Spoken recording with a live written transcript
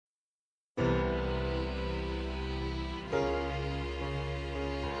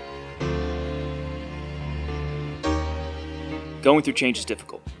Going through change is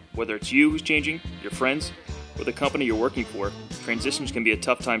difficult. Whether it's you who's changing, your friends, or the company you're working for, transitions can be a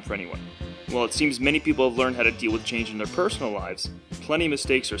tough time for anyone. While it seems many people have learned how to deal with change in their personal lives, plenty of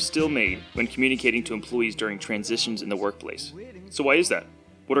mistakes are still made when communicating to employees during transitions in the workplace. So why is that?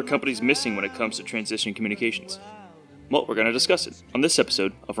 What are companies missing when it comes to transition communications? Well, we're going to discuss it on this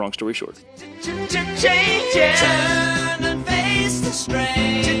episode of Wrong Story Short. Changes. Turn and face the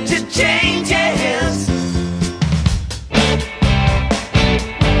strain. Changes.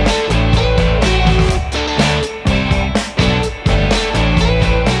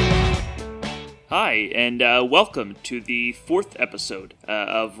 Hi, and welcome to the fourth episode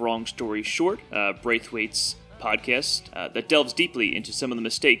of Wrong Story Short, Braithwaite's podcast that delves deeply into some of the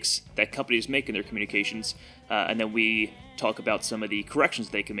mistakes that companies make in their communications, and then we talk about some of the corrections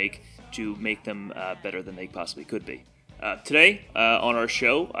they can make to make them better than they possibly could be. Today, on our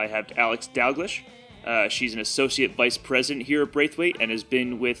show, I have Alex Dalglish. She's an associate vice president here at Braithwaite and has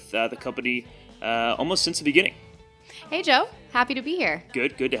been with the company almost since the beginning. Hey, Joe. Happy to be here.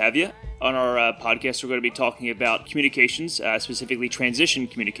 Good to have you. On our podcast, we're going to be talking about communications, specifically transition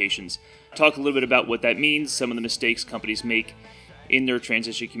communications. Talk a little bit about what that means, some of the mistakes companies make in their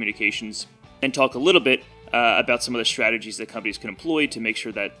transition communications, and talk a little bit about some of the strategies that companies can employ to make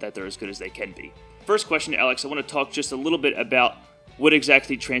sure that they're as good as they can be. First question, Alex, I want to talk just a little bit about what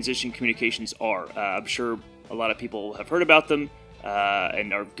exactly transition communications are. I'm sure a lot of people have heard about them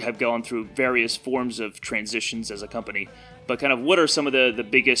and have gone through various forms of transitions as a company. But kind of what are some of the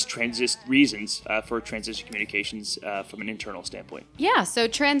biggest reasons for transition communications from an internal standpoint? Yeah, so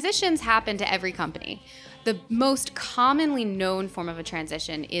transitions happen to every company. The most commonly known form of a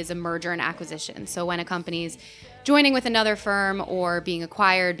transition is a merger and acquisition. So when a company's joining with another firm or being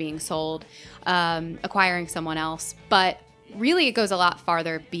acquired, being sold, acquiring someone else. But really it goes a lot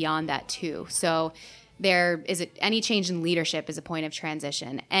farther beyond that too. So any change in leadership is a point of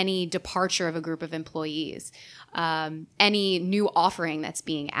transition, any departure of a group of employees, any new offering that's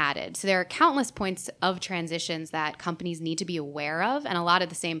being added. So there are countless points of transitions that companies need to be aware of, and a lot of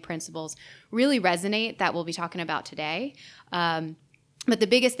the same principles really resonate that we'll be talking about today. But the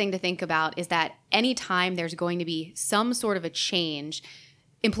biggest thing to think about is that anytime there's going to be some sort of a change,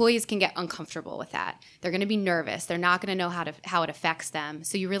 employees can get uncomfortable with that. They're going to be nervous. They're not going to know how it affects them.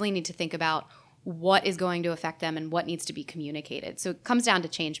 So you really need to think about what is going to affect them and what needs to be communicated. So it comes down to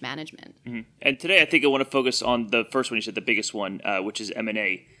change management. Mm-hmm. And today I think I want to focus on the first one you said, the biggest one, which is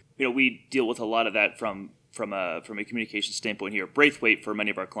M&A. You know, we deal with a lot of that from a communication standpoint here at Braithwaite for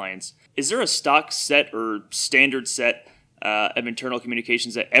many of our clients. Is there a stock set or standard set of internal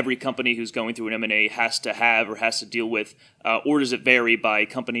communications that every company who's going through an M&A has to have or has to deal with, or does it vary by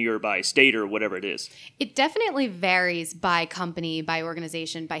company or by state or whatever it is? It definitely varies by company, by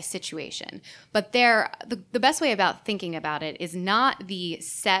organization, by situation. But the best way about thinking about it is not the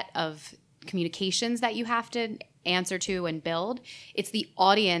set of communications that you have to answer to and build. It's the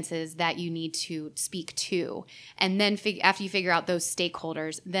audiences that you need to speak to. And then after you figure out those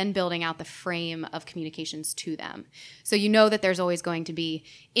stakeholders, then building out the frame of communications to them. So you know that there's always going to be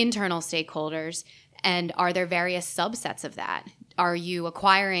internal stakeholders, and are there various subsets of that? Are you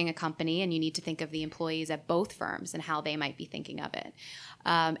acquiring a company and you need to think of the employees at both firms and how they might be thinking of it?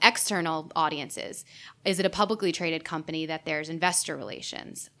 External audiences. Is it a publicly traded company that there's investor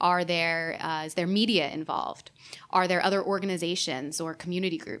relations? Is there media involved? Are there other organizations or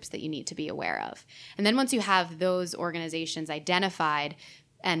community groups that you need to be aware of? And then once you have those organizations identified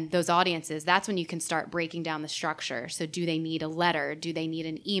and those audiences, that's when you can start breaking down the structure. So do they need a letter? Do they need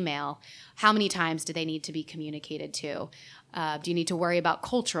an email? How many times do they need to be communicated to? Do you need to worry about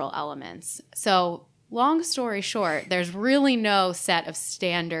cultural elements? So long story short, there's really no set of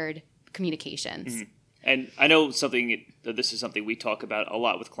standard communications. Mm-hmm. And I know this is something we talk about a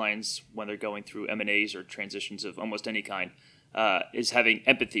lot with clients when they're going through M&As or transitions of almost any kind, is having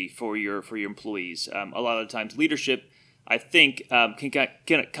empathy for your employees. A lot of the times leadership, I think, can get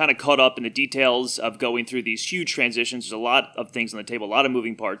kind of caught up in the details of going through these huge transitions. There's a lot of things on the table, a lot of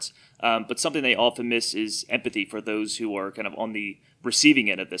moving parts, but something they often miss is empathy for those who are kind of on the receiving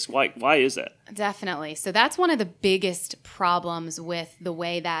end of this. Why is that? Definitely. So that's one of the biggest problems with the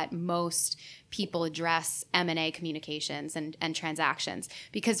way that most people address M&A communications and transactions,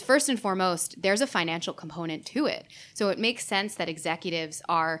 because first and foremost, there's a financial component to it. So it makes sense that executives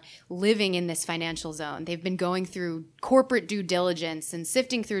are living in this financial zone. They've been going through corporate due diligence and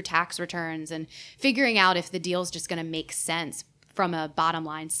sifting through tax returns and figuring out if the deal's just going to make sense from a bottom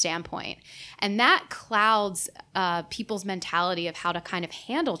line standpoint. And that clouds people's mentality of how to kind of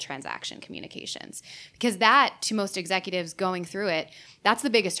handle transaction communications, because that, to most executives going through it, that's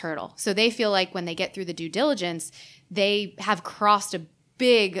the biggest hurdle. So they feel like when they get through the due diligence, they have crossed a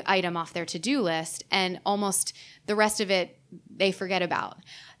big item off their to-do list, and almost the rest of it they forget about.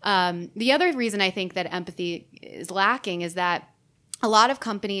 The other reason I think that empathy is lacking is that a lot of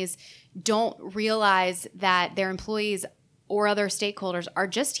companies don't realize that their employees or other stakeholders are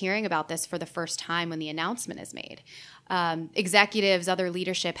just hearing about this for the first time when the announcement is made. Executives, other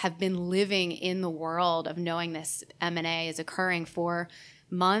leadership have been living in the world of knowing this M&A is occurring for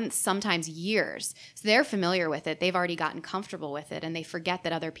months, sometimes years. So they're familiar with it. They've already gotten comfortable with it, and they forget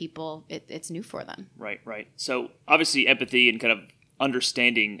that other people, it's new for them. Right. So obviously empathy and kind of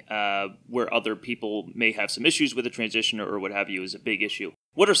understanding where other people may have some issues with a transition or what have you is a big issue.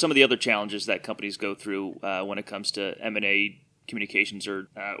 What are some of the other challenges that companies go through when it comes to M&A communications or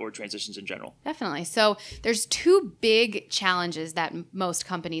transitions in general? Definitely. So there's two big challenges that most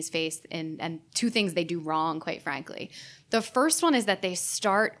companies face, and two things they do wrong, quite frankly. The first one is that they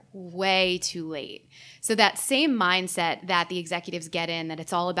start way too late. So that same mindset that the executives get in, that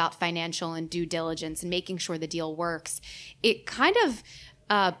it's all about financial and due diligence and making sure the deal works, it kind of,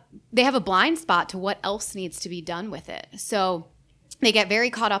 they have a blind spot to what else needs to be done with it. So they get very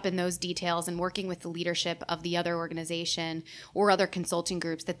caught up in those details and working with the leadership of the other organization or other consulting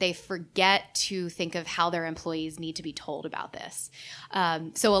groups that they forget to think of how their employees need to be told about this.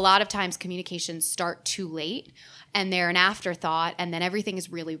 So a lot of times communications start too late and they're an afterthought, and then everything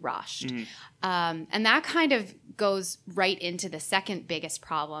is really rushed. Mm-hmm. And that kind of goes right into the second biggest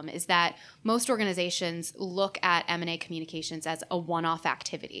problem, is that most organizations look at M&A communications as a one-off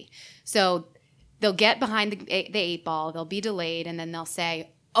activity. So they'll get behind the eight ball, they'll be delayed, and then they'll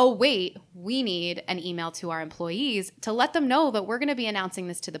say, oh, wait, we need an email to our employees to let them know that we're going to be announcing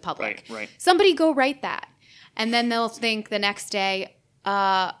this to the public. Right. Somebody go write that. And then they'll think the next day,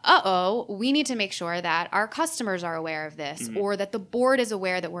 we need to make sure that our customers are aware of this, mm-hmm. or that the board is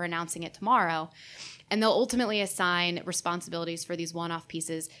aware that we're announcing it tomorrow. And they'll ultimately assign responsibilities for these one-off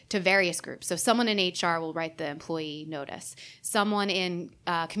pieces to various groups. So someone in HR will write the employee notice. Someone in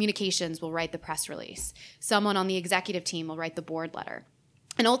communications will write the press release. Someone on the executive team will write the board letter.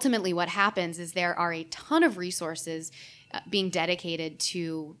 And ultimately what happens is there are a ton of resources being dedicated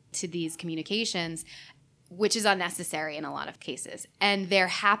to these communications, which is unnecessary in a lot of cases. And they're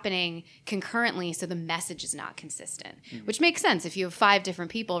happening concurrently, so the message is not consistent, mm-hmm. which makes sense. If you have 5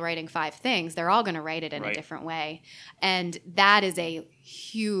 different people writing 5 things, they're all going to write it in a different way. And that is a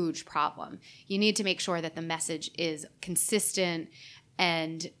huge problem. You need to make sure that the message is consistent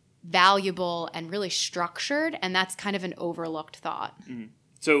and valuable and really structured, and that's kind of an overlooked thought. Mm-hmm.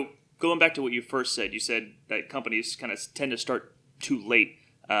 So going back to what you first said, you said that companies kind of tend to start too late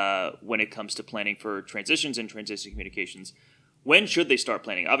when it comes to planning for transitions and transition communications. When should they start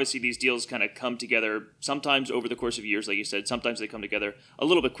planning? Obviously, these deals kind of come together sometimes over the course of years, like you said. Sometimes they come together a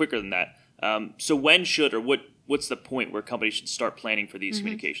little bit quicker than that. So when should, or what's the point where companies should start planning for these mm-hmm.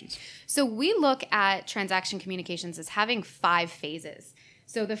 communications? So we look at transaction communications as having 5 phases.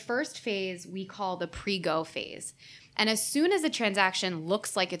 So the first phase we call the pre-go phase. And as soon as a transaction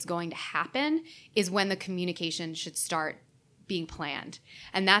looks like it's going to happen is when the communication should start being planned.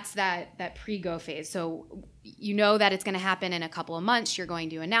 And that's that pre-go phase. So you know that it's going to happen in a couple of months. You're going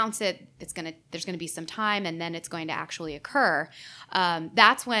to announce it. There's going to be some time, and then it's going to actually occur.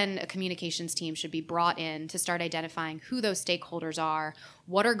 That's when a communications team should be brought in to start identifying who those stakeholders are,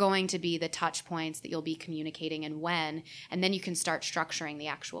 what are going to be the touch points that you'll be communicating and when, and then you can start structuring the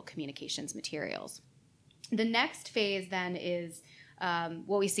actual communications materials. The next phase then is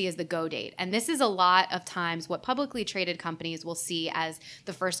what we see as the go date. And this is a lot of times what publicly traded companies will see as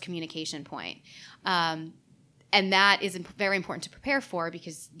the first communication point. And that is very important to prepare for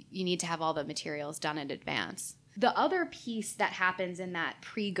because you need to have all the materials done in advance. The other piece that happens in that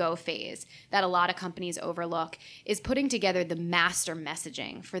pre-go phase that a lot of companies overlook is putting together the master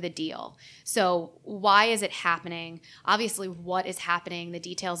messaging for the deal. So why is it happening? Obviously, what is happening, the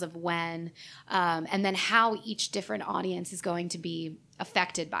details of when, and then how each different audience is going to be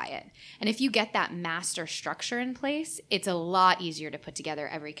affected by it. And if you get that master structure in place, it's a lot easier to put together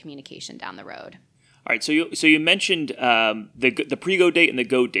every communication down the road. All right, so you mentioned the pre-go date and the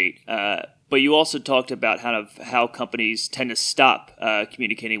go date. But you also talked about how companies tend to stop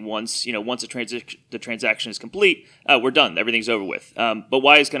communicating once the transaction is complete. We're done. Everything's over with. But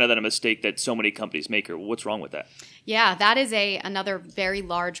why is kind of that a mistake that so many companies make, or what's wrong with that? Yeah, that is another very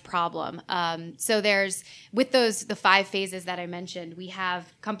large problem. So with the 5 phases that I mentioned, we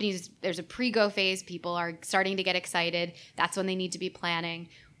have companies, there's a pre-go phase. People are starting to get excited. That's when they need to be planning.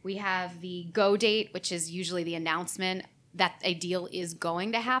 We have the go date, which is usually the announcement that a deal is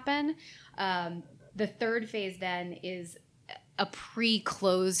going to happen. The third phase then is a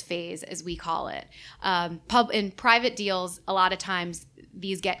pre-close phase, as we call it. In private deals, a lot of times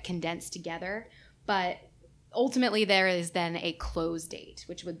these get condensed together, but ultimately there is then a close date,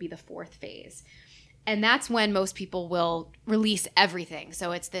 which would be the 4th phase. And that's when most people will release everything.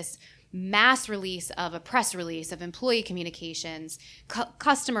 So it's this mass release of a press release, of employee communications,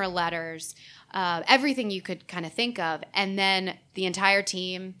 customer letters, everything you could kind of think of. And then the entire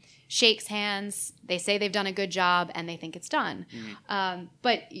team shakes hands, they say they've done a good job, and they think it's done. Mm-hmm.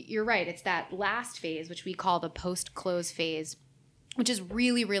 But you're right, it's that last phase, which we call the post-close phase, which is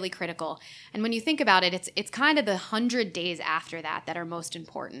really, really critical. And when you think about it, it's kind of the 100 days after that are most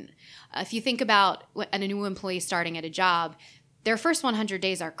important. If you think about a new employee starting at a job, their first 100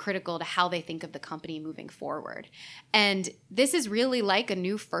 days are critical to how they think of the company moving forward. And this is really like a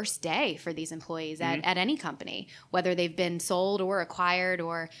new first day for these employees at any company, whether they've been sold or acquired,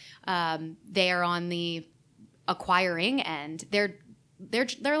 or they are on the acquiring end. Their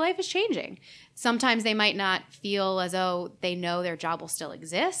life is changing. Sometimes they might not feel as though they know their job will still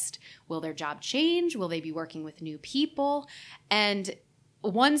exist. Will their job change? Will they be working with new people? And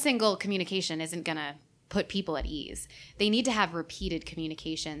one single communication isn't going to put people at ease. They need to have repeated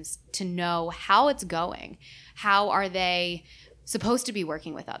communications to know how it's going. How are they supposed to be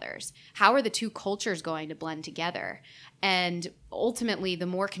working with others? How are the two cultures going to blend together? And ultimately, the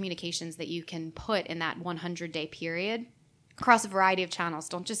more communications that you can put in that 100-day period across a variety of channels,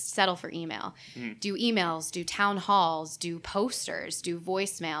 don't just settle for email. Do emails, do town halls, do posters, do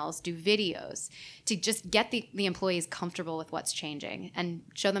voicemails, do videos, to just get the employees comfortable with what's changing and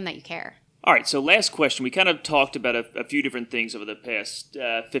show them that you care. All right, so last question. We kind of talked about a few different things over the past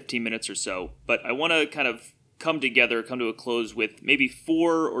 15 minutes or so, but I want to kind of come to a close with maybe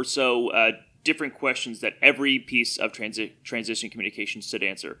 4 or so different questions that every piece of transition communication should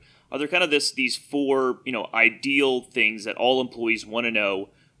answer. Are there kind of these 4 ideal things that all employees want to know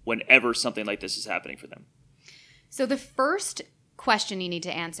whenever something like this is happening for them? So the first question you need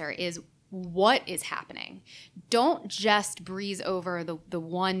to answer is, what is happening? Don't just breeze over the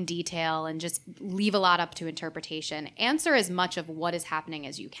one detail and just leave a lot up to interpretation. Answer as much of what is happening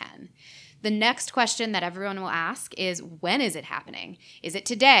as you can. The next question that everyone will ask is, when is it happening? Is it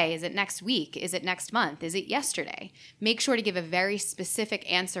today? Is it next week? Is it next month? Is it yesterday? Make sure to give a very specific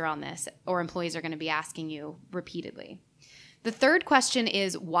answer on this, or employees are going to be asking you repeatedly. The third question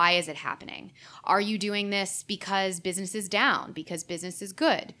is, why is it happening? Are you doing this because business is down, because business is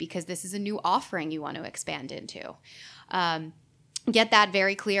good, because this is a new offering you want to expand into? Get that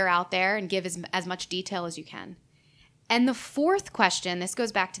very clear out there and give as much detail as you can. And the fourth question, this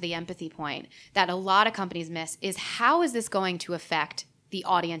goes back to the empathy point that a lot of companies miss, is how is this going to affect the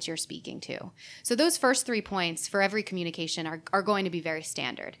audience you're speaking to? So those first 3 points for every communication are going to be very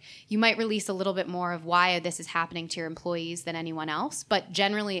standard. You might release a little bit more of why this is happening to your employees than anyone else, but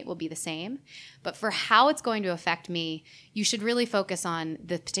generally it will be the same. But for how it's going to affect me, you should really focus on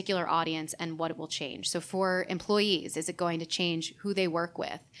the particular audience and what it will change. So for employees, is it going to change who they work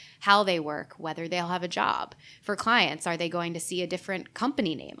with, how they work, whether they'll have a job? For clients, are they going to see a different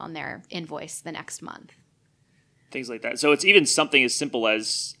company name on their invoice the next month? Things like that. So it's even something as simple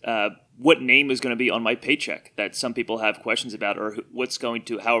as what name is going to be on my paycheck that some people have questions about, or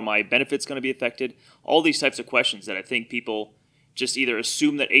how are my benefits going to be affected? All these types of questions that I think people just either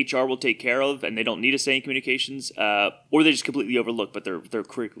assume that HR will take care of and they don't need to say in communications, or they just completely overlook, but they're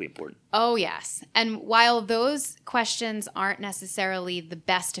critically important. Oh, yes. And while those questions aren't necessarily the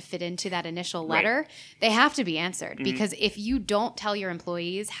best to fit into that initial letter, right, they have to be answered, because if you don't tell your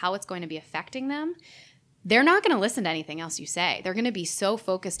employees how it's going to be affecting them, they're not going to listen to anything else you say. They're going to be so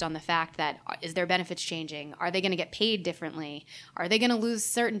focused on the fact that, is their benefits changing? Are they going to get paid differently? Are they going to lose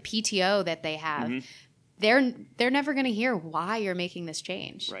certain PTO that they have? They're never going to hear why you're making this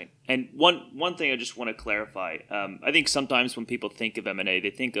change. Right. And one thing I just want to clarify. I think sometimes when people think of M&A, they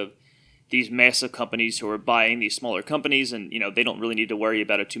think of these massive companies who are buying these smaller companies, and they don't really need to worry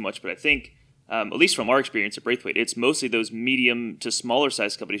about it too much. But I think, at least from our experience at Braithwaite, it's mostly those medium to smaller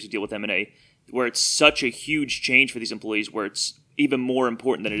size companies who deal with M&A, where it's such a huge change for these employees, where it's even more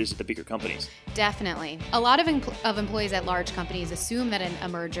important than it is at the bigger companies. Definitely. A lot of employees at large companies assume that a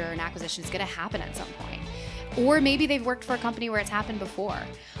merger or an acquisition is going to happen at some point. Or maybe they've worked for a company where it's happened before.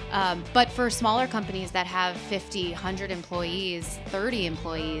 But for smaller companies that have 50, 100 employees, 30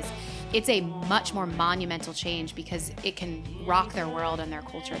 employees, it's a much more monumental change because it can rock their world and their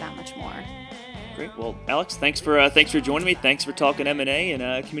culture that much more. Great. Well, Alex, thanks for joining me. Thanks for talking M&A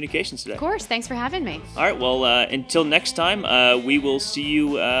and communications today. Of course. Thanks for having me. All right. Well, until next time, we will see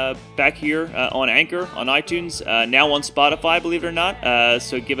you back here on Anchor, on iTunes, now on Spotify, believe it or not.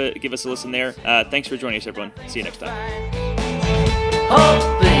 So give us a listen there. Thanks for joining us, everyone. See you next time.